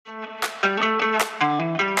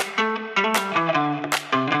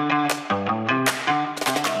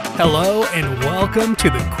Hello and welcome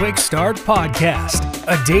to the Quick Start Podcast,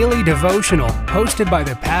 a daily devotional hosted by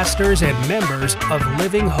the pastors and members of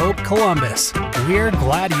Living Hope Columbus. We're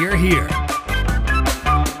glad you're here.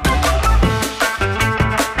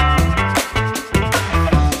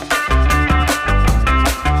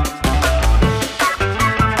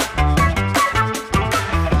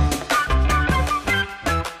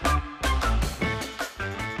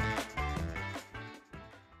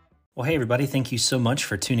 Well, hey everybody, thank you so much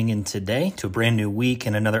for tuning in today to a brand new week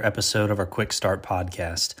and another episode of our Quick Start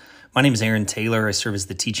Podcast. My name is Aaron Taylor. I serve as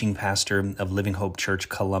the teaching pastor of Living Hope Church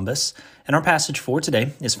Columbus, and our passage for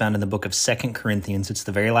today is found in the book of 2 Corinthians. It's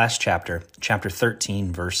the very last chapter, chapter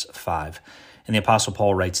 13, verse 5. And the Apostle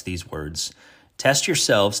Paul writes these words, "Test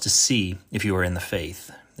yourselves to see if you are in the faith.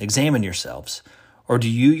 Examine yourselves. Or do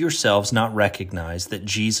you yourselves not recognize that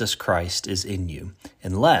Jesus Christ is in you,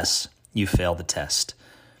 unless you fail the test?"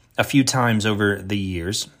 A few times over the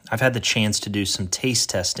years, I've had the chance to do some taste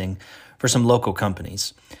testing for some local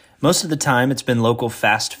companies. Most of the time, it's been local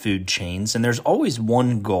fast food chains, and there's always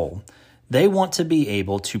one goal. They want to be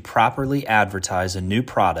able to properly advertise a new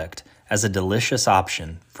product as a delicious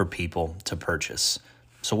option for people to purchase.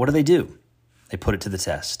 So what do? They put it to the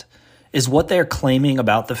test. Is what they're claiming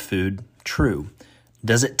about the food true?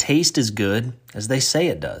 Does it taste as good as they say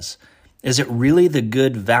it does? Is it really the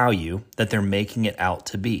good value that they're making it out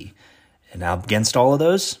to be? And now against all of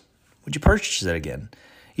those, would you purchase it again?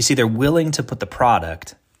 You see, they're willing to put the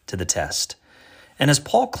product to the test. And as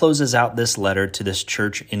Paul closes out this letter to this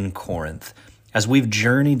church in Corinth, as we've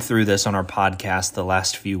journeyed through this on our podcast the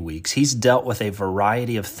last few weeks, he's dealt with a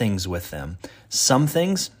variety of things with them. Some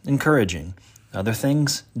things encouraging, other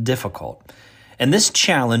things difficult. And this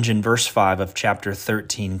challenge in verse 5 of chapter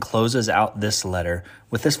 13 closes out this letter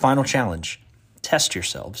with this final challenge. Test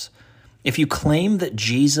yourselves. If you claim that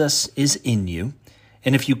Jesus is in you,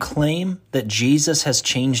 and if you claim that Jesus has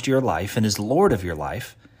changed your life and is Lord of your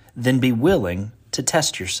life, then be willing to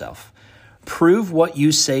test yourself. Prove what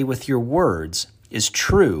you say with your words is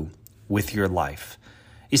true with your life.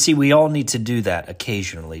 You see, we all need to do that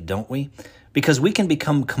occasionally, don't we? Because we can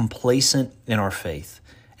become complacent in our faith,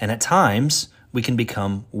 and at times, we can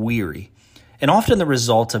become weary. And often the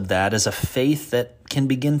result of that is a faith that can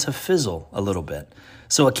begin to fizzle a little bit.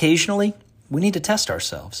 So occasionally, we need to test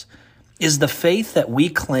ourselves. Is the faith that we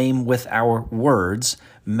claim with our words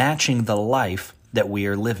matching the life that we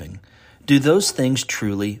are living? Do those things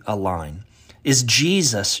truly align? Is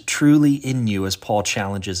Jesus truly in you, as Paul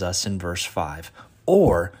challenges us in verse 5?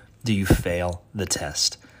 Or do you fail the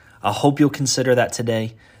test? I hope you'll consider that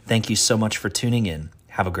today. Thank you so much for tuning in.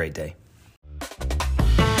 Have a great day.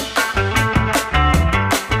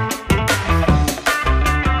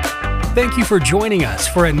 Thank you for joining us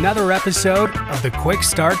for another episode of the Quick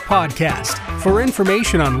Start Podcast. For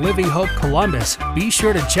information on Living Hope Columbus, be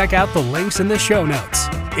sure to check out the links in the show notes.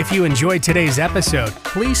 If you enjoyed today's episode,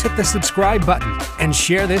 please hit the subscribe button and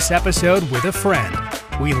share this episode with a friend.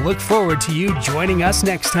 We look forward to you joining us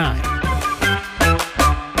next time.